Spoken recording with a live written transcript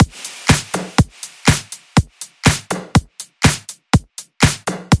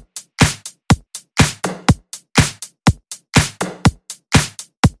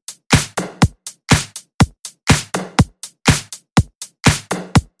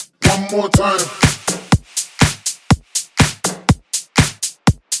One more time.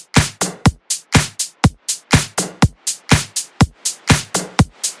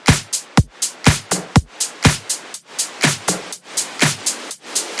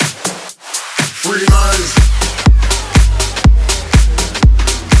 Free nights.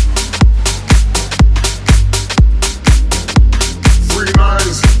 Free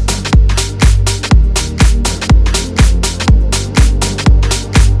nights.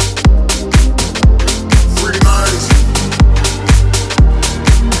 Free nights.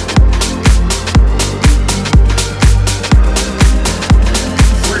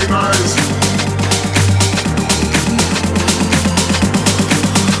 Free nights.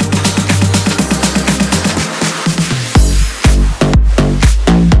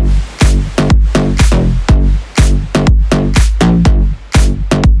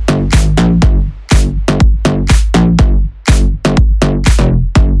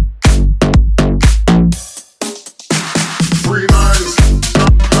 Free nights,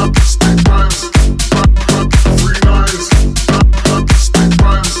 stick rhymes. Free nights, stick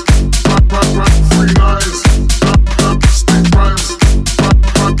rhymes. Free nights, stick rhymes.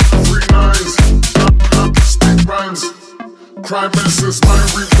 Free nights, stick rhymes. Crime misses my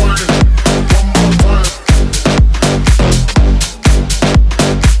rewind.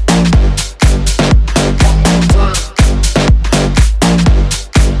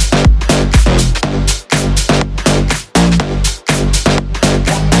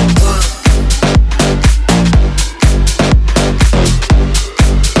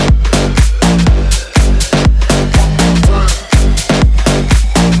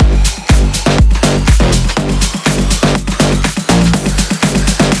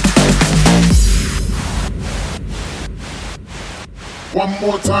 One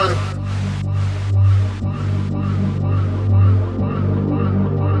more time.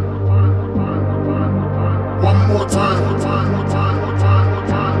 One more time. One more time. One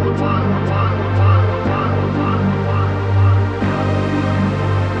more time.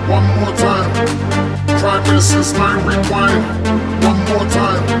 One more time. Try misses my rewind. One more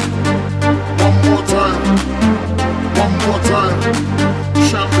time. One more time. One more time.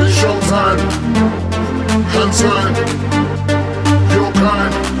 Champagne showtime. Hand sign. Your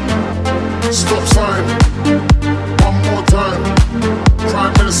kind. Stop sign. One more time.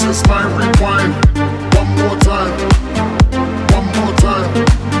 Prime Minister's my rewind. One more time. One more time.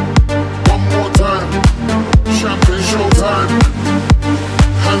 One more time. Champagne showtime.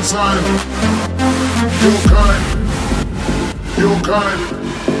 Hand sign. Your kind. Your kind.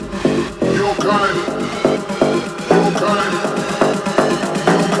 Your kind. Your kind.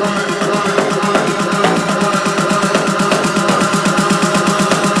 Your kind.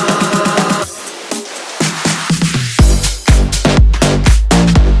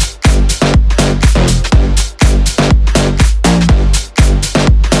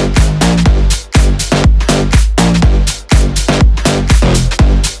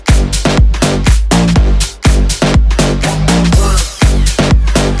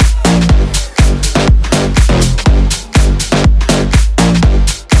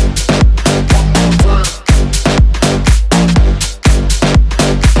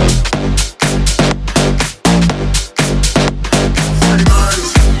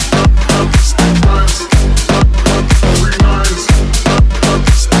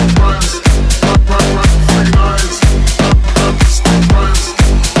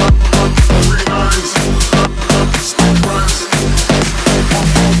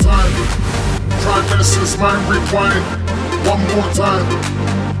 This is my rewind. One more time.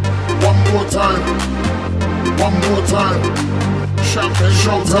 One more time. One more time. Champagne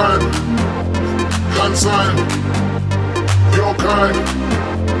showtime. Hand sign. Your kind.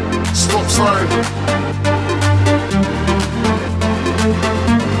 Stop sign.